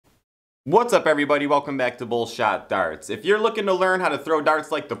What's up everybody, welcome back to Bullshot Darts. If you're looking to learn how to throw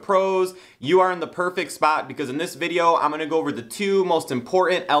darts like the pros, you are in the perfect spot because in this video I'm going to go over the two most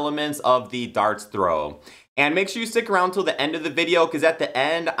important elements of the darts throw. And make sure you stick around till the end of the video because at the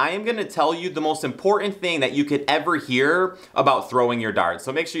end I am going to tell you the most important thing that you could ever hear about throwing your darts.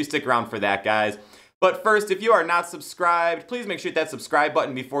 So make sure you stick around for that, guys. But first, if you are not subscribed, please make sure you hit that subscribe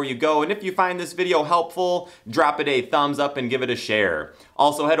button before you go. And if you find this video helpful, drop it a thumbs up and give it a share.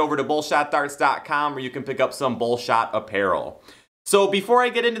 Also, head over to bullshotdarts.com where you can pick up some Bullshot apparel. So before I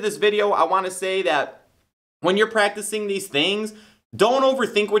get into this video, I want to say that when you're practicing these things, don't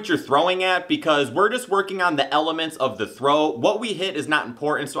overthink what you're throwing at because we're just working on the elements of the throw. What we hit is not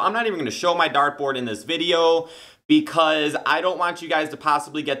important, so I'm not even going to show my dartboard in this video, because I don't want you guys to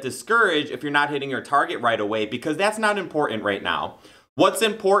possibly get discouraged if you're not hitting your target right away, because that's not important right now. What's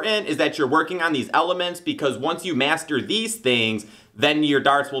important is that you're working on these elements, because once you master these things, then your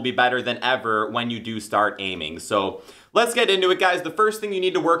darts will be better than ever when you do start aiming. So let's get into it, guys. The first thing you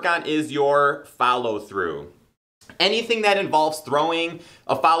need to work on is your follow through. Anything that involves throwing,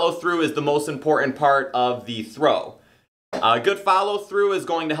 a follow through is the most important part of the throw. A good follow through is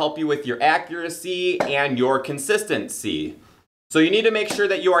going to help you with your accuracy and your consistency. So you need to make sure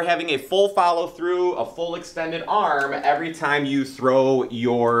that you are having a full follow through, a full extended arm every time you throw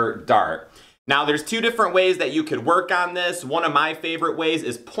your dart. Now there's two different ways that you could work on this. One of my favorite ways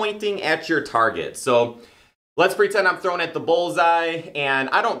is pointing at your target. So let's pretend I'm throwing at the bullseye, and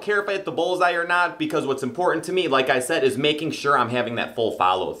I don't care if I hit the bullseye or not, because what's important to me, like I said, is making sure I'm having that full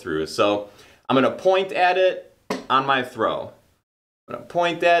follow through. So I'm going to point at it on my throw. I'm going to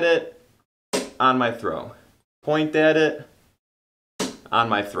point at it on my throw. Point at it on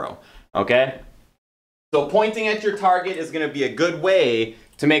my throw. Okay? So pointing at your target is going to be a good way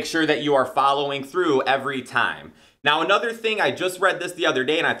to make sure that you are following through every time. Now another thing, I just read this the other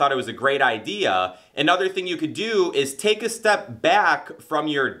day and I thought it was a great idea. Another thing you could do is take a step back from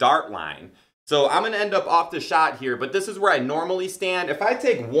your dart line. So I'm going to end up off the shot here, but this is where I normally stand. If I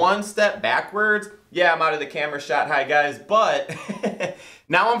take one step backwards, yeah, I'm out of the camera shot, hi guys, but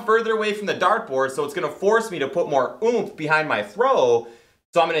now I'm further away from the dartboard, so it's going to force me to put more oomph behind my throw.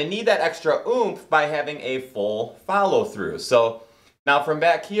 So I'm going to need that extra oomph by having a full follow through. So now from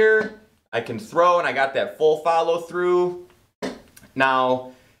back here, I can throw and I got that full follow through.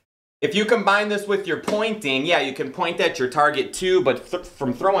 Now, if you combine this with your pointing, yeah, you can point at your target too, but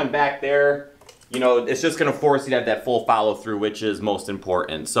from throwing back there, you know, it's just going to force you to have that full follow through, which is most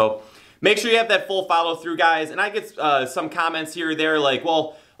important. So make sure you have that full follow through, guys. And I get some comments here or there like,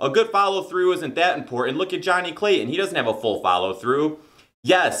 well, a good follow through isn't that important. Look at Johnny Clayton. He doesn't have a full follow through.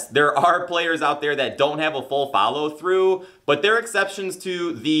 Yes, there are players out there that don't have a full follow through, but there are exceptions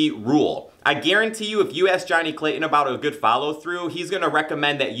to the rule. I guarantee you, if you ask Johnny Clayton about a good follow through, he's going to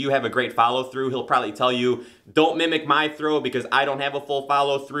recommend that you have a great follow through. He'll probably tell you, don't mimic my throw because I don't have a full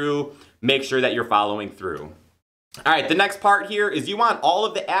follow through. Make sure that you're following through. All right, the next part here is you want all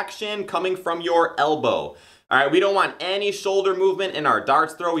of the action coming from your elbow. All right, we don't want any shoulder movement in our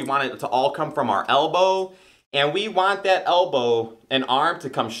darts throw. We want it to all come from our elbow. And we want that elbow and arm to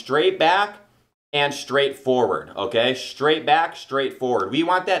come straight back and straight forward, okay? Straight back, straight forward. We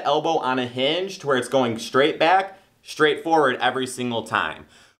want that elbow on a hinge to where it's going straight back, straight forward every single time.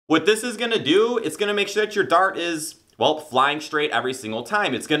 What this is gonna do, it's gonna make sure that your dart is, well, flying straight every single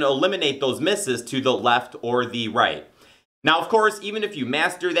time. It's gonna eliminate those misses to the left or the right. Now, of course, even if you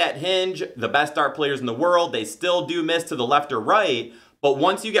master that hinge, the best dart players in the world, they still do miss to the left or right. But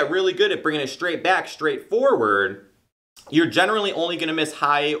once you get really good at bringing it straight back, straight forward, you're generally only going to miss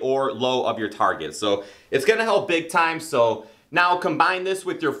high or low of your target. So it's going to help big time. So now combine this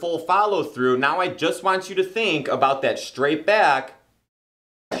with your full follow through. Now I just want you to think about that straight back,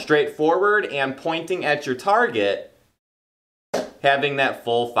 straight forward, and pointing at your target, having that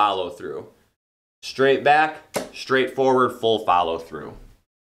full follow through. Straight back, straight forward, full follow through.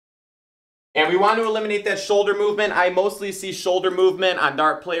 And we want to eliminate that shoulder movement. I mostly see shoulder movement on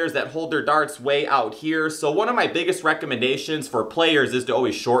dart players that hold their darts way out here. So one of my biggest recommendations for players is to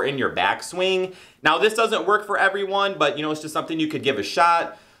always shorten your backswing. Now this doesn't work for everyone, but you know, it's just something you could give a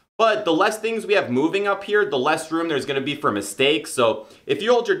shot. But the less things we have moving up here, the less room there's going to be for mistakes. So if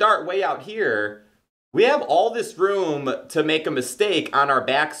you hold your dart way out here, we have all this room to make a mistake on our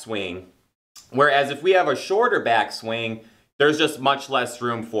backswing. Whereas if we have a shorter backswing, there's just much less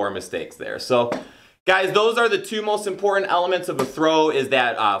room for mistakes there. So, guys, those are the two most important elements of a throw, is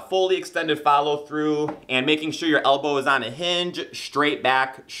that fully extended follow through and making sure your elbow is on a hinge, straight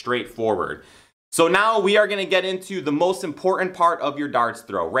back, straight forward. So now we are going to get into the most important part of your darts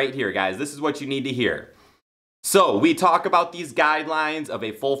throw right here, guys. This is what you need to hear. So we talk about these guidelines of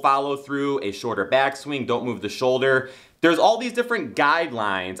a full follow through, a shorter backswing, don't move the shoulder. There's all these different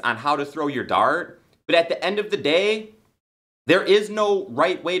guidelines on how to throw your dart, but at the end of the day, there is no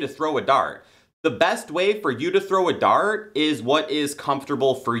right way to throw a dart. The best way for you to throw a dart is what is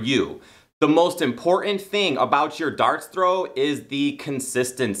comfortable for you. The most important thing about your darts throw is the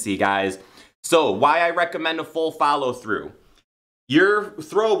consistency, guys. So why I recommend a full follow through. Your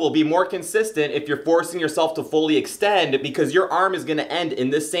throw will be more consistent if you're forcing yourself to fully extend, because your arm is going to end in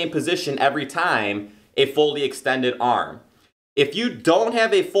this same position every time, a fully extended arm. If you don't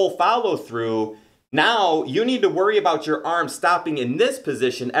have a full follow through, now you need to worry about your arm stopping in this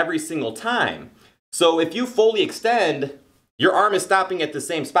position every single time. So if you fully extend, your arm is stopping at the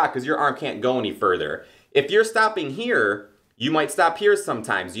same spot because your arm can't go any further. If you're stopping here, you might stop here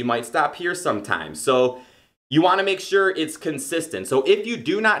sometimes. You might stop here sometimes. So you want to make sure it's consistent. So if you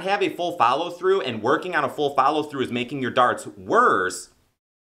do not have a full follow through and working on a full follow through is making your darts worse,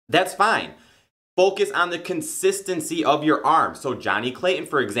 that's fine. Focus on the consistency of your arm. So Johnny Clayton,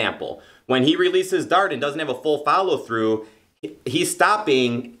 for example, when he releases dart and doesn't have a full follow through, he's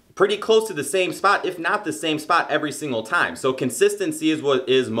stopping pretty close to the same spot, if not the same spot every single time. So consistency is what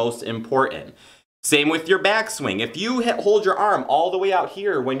is most important. Same with your backswing. If you hold your arm all the way out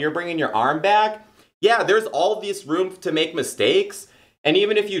here when you're bringing your arm back, yeah, there's all this room to make mistakes. And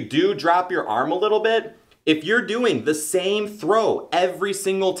even if you do drop your arm a little bit, if you're doing the same throw every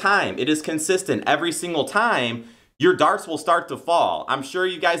single time, it is consistent every single time, your darts will start to fall. I'm sure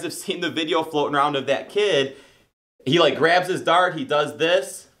you guys have seen the video floating around of that kid. He like grabs his dart, he does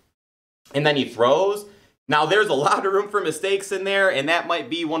this, and then he throws. Now there's a lot of room for mistakes in there, and that might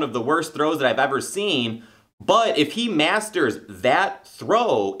be one of the worst throws that I've ever seen. But if he masters that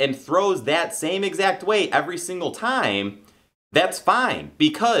throw and throws that same exact way every single time, that's fine,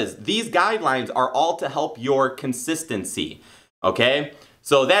 because these guidelines are all to help your consistency, okay?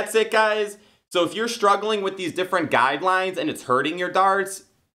 So that's it, guys. So if you're struggling with these different guidelines and it's hurting your darts,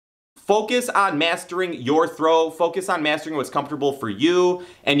 focus on mastering your throw, focus on mastering what's comfortable for you,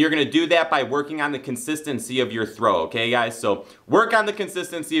 and you're gonna do that by working on the consistency of your throw, okay guys? So work on the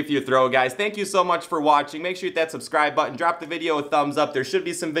consistency of your throw, guys. Thank you so much for watching. Make sure you hit that subscribe button, drop the video a thumbs up. There should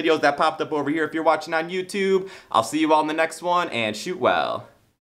be some videos that popped up over here if you're watching on YouTube. I'll see you all in the next one, and shoot well.